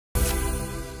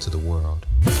to the world.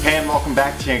 Hey, and welcome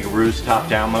back to YANGAROO's top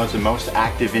downloads and most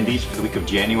active indies for the week of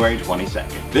January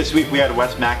 22nd. This week we had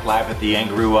Mack live at the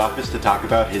YANGAROO office to talk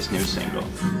about his new single.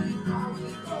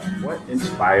 What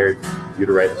inspired you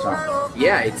to write the song?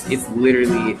 Yeah, it's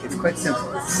literally, it's quite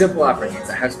simple. It's a simple offering. It's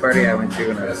a house party I went to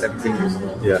when I was 17 years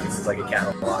old. Yeah. This is like a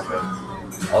catalog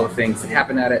of all the things that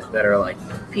happen at it that are like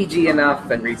PG enough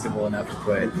and reasonable enough to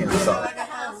put in the song.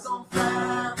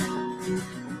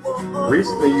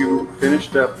 Recently you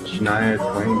finished up Shania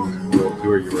Twain's world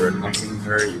tour. You were accompanying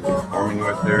her, you were performing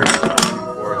with her.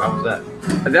 How was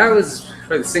that? That was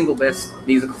probably the single best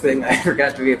musical thing I ever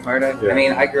got to be a part of. Yeah. I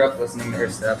mean, I grew up listening to her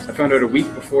stuff. I found out a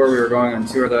week before we were going on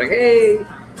tour, they're like, hey,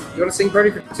 you want to sing Party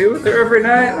for Two with her every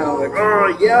night? And I was like,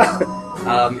 oh, yeah.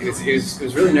 It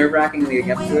was really nerve-wracking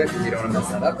leading up to it because you don't want to mess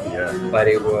that up. Yeah. But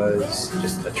it was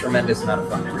just a tremendous amount of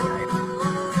fun every night.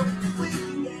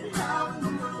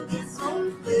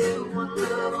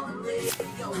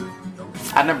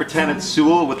 At number 10, it's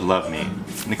Sewell with Love Me.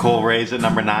 Nicole Ray's at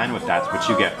number 9 with That's What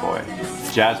You Get, Boy.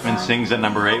 Jasmine sings at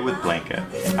number 8 with Blanket.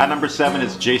 At number 7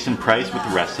 is Jason Price with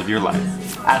The Rest of Your Life.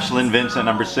 Ashlyn Vince at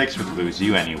number 6 with Lose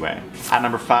You Anyway. At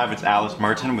number 5, it's Alice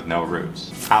Merton with No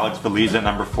Roots. Alex Belize at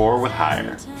number 4 with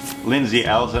Higher. Lindsay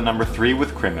L's at number 3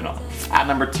 with Criminal. At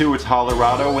number 2, it's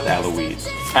Hollerado with Eloise.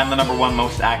 And the number 1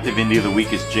 most active indie of the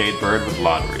week is Jade Bird with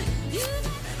Lottery.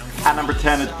 At number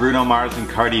 10, it's Bruno Mars and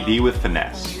Cardi B with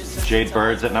Finesse. Jade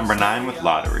Bird's at number 9 with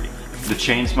Lottery. The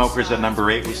Chainsmokers at number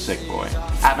 8 with Sick Boy.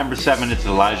 At number 7, it's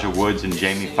Elijah Woods and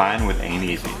Jamie Fine with Ain't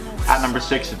Easy. At number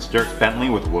 6, it's Dierks Bentley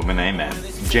with Woman Amen.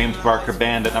 James Barker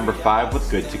Band at number 5 with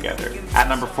Good Together. At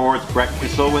number 4, it's Brett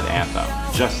Kissel with Anthem.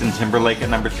 Justin Timberlake at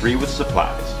number 3 with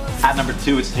Supplies. At number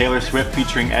 2, it's Taylor Swift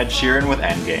featuring Ed Sheeran with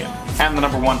Endgame. And the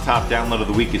number 1 top download of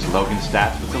the week is Logan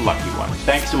Staats with The Lucky One.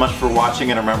 Thanks so much for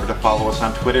watching, and remember to follow us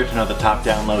on Twitter to know the top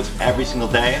downloads every single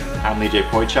day. I'm Lee J.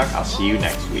 Poychuk. I'll see you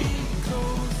next week.